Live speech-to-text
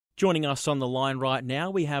Joining us on the line right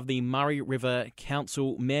now, we have the Murray River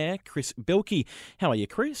Council Mayor, Chris Bilkey. How are you,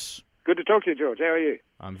 Chris? Good to talk to you, George. How are you?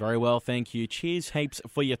 I'm very well, thank you. Cheers heaps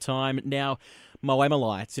for your time. Now, Moama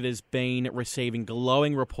Lights, it has been receiving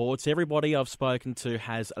glowing reports. Everybody I've spoken to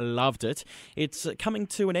has loved it. It's coming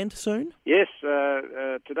to an end soon? Yes,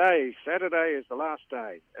 today, Saturday, is the last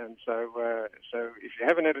day. And so if you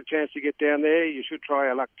haven't had a chance to get down there, you should try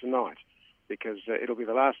your luck tonight, because it'll be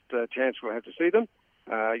the last chance we'll have to see them.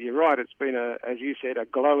 You're right, it's been, as you said, a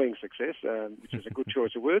glowing success, which is a good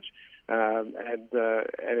choice of words, and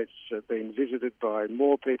it's been visited by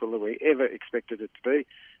more people than we ever expected it to be,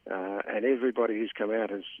 and everybody who's come out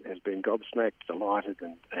has been gobsmacked, delighted,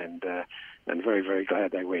 and very, very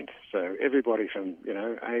glad they went. So everybody from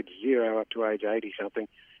age 0 up to age 80-something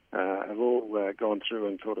have all gone through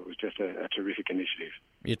and thought it was just a terrific initiative.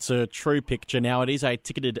 It's a true picture. Now, it is a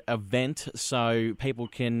ticketed event, so people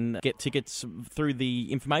can get tickets through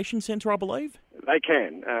the information centre, I believe? They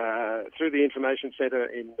can, through the information centre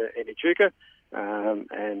in Echuca,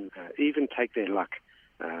 and even take their luck,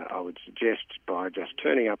 I would suggest, by just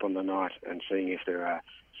turning up on the night and seeing if there are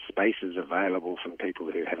spaces available from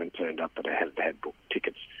people who haven't turned up but have had booked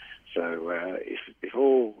tickets. So if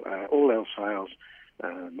all else fails,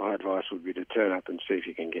 my advice would be to turn up and see if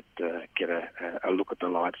you can get a look at the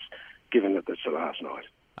lights, given that it's the last night.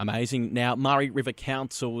 Amazing. Now, Murray River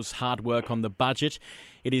Council's hard work on the budget,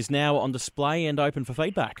 it is now on display and open for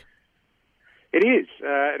feedback. It is.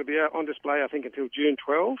 It'll be on display, I think, until June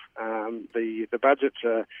 12. The budget's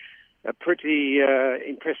a pretty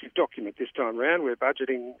impressive document this time round. We're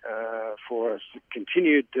budgeting for a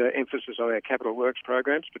continued emphasis on our capital works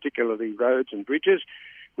programs, particularly roads and bridges.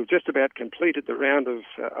 We've just about completed the round of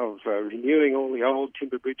renewing all the old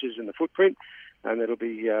timber bridges in the footprint, and it'd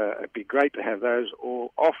be great to have those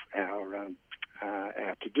all off our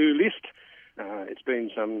to-do list. It's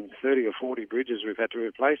been some 30 or 40 bridges we've had to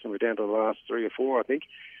replace, and we're down to the last 3 or 4, I think.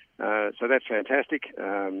 So that's fantastic.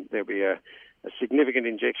 There'll be a significant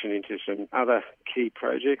injection into some other key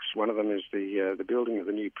projects. One of them is the building of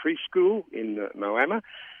the new preschool in Moama,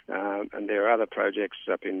 and there are other projects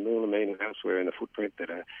up in Moolameen and elsewhere in the footprint that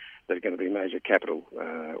are going to be major capital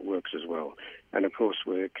works as well. And of course,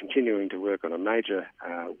 we're continuing to work on a major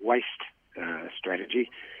waste strategy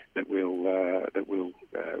that will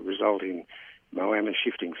result in Moama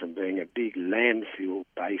shifting from being a big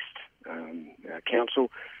landfill-based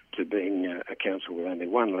council to being a council with only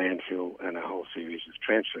one landfill and a whole series of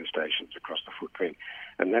transfer stations across the footprint,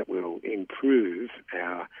 and that will improve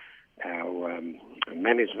our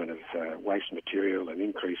management of waste material and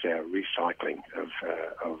increase our recycling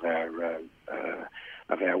of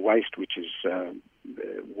our waste, which is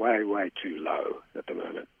way too low at the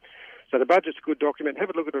moment. So the budget's a good document. Have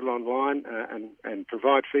a look at it online and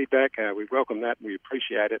provide feedback. We welcome that, we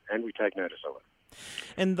appreciate it, and we take notice of it.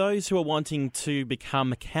 And those who are wanting to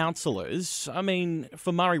become councillors, I mean,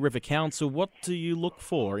 for Murray River Council, what do you look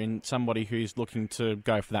for in somebody who's looking to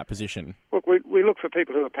go for that position? Look, we look for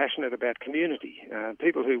people who are passionate about community,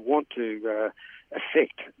 people who want to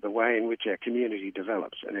affect the way in which our community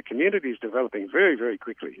develops. And our community is developing very, very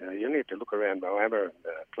quickly. You only have to look around Moama and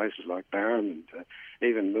places like Barham and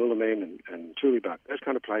even Moolameen and Tulibuck. Those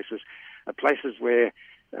kind of places are places where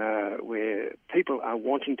people are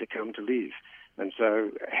wanting to come to live. And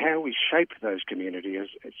so how we shape those communities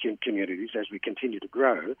as we continue to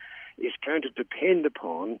grow is going to depend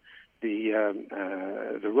upon the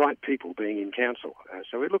right people being in council.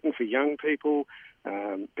 So we're looking for young people,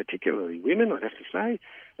 particularly women, I'd have to say,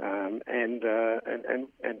 and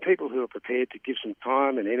people who are prepared to give some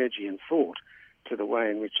time and energy and thought to the way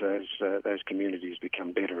in which those communities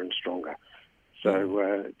become better and stronger.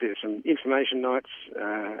 So there's some information nights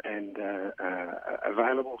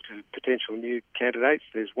available to potential new candidates.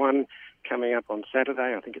 There's one coming up on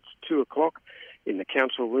Saturday. I think it's 2:00 in the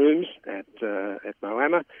council rooms at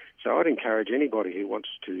Moama. So I'd encourage anybody who wants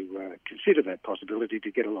to consider that possibility to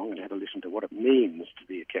get along and have a listen to what it means to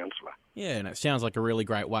be a councillor. Yeah, and it sounds like a really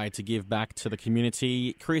great way to give back to the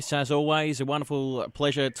community. Chris, as always, a wonderful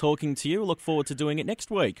pleasure talking to you. Look forward to doing it next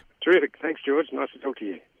week. Terrific. Thanks, George. Nice to talk to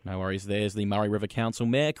you. No worries. There's the Murray River Council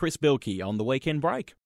Mayor, Chris Bilkey, on the Weekend Break.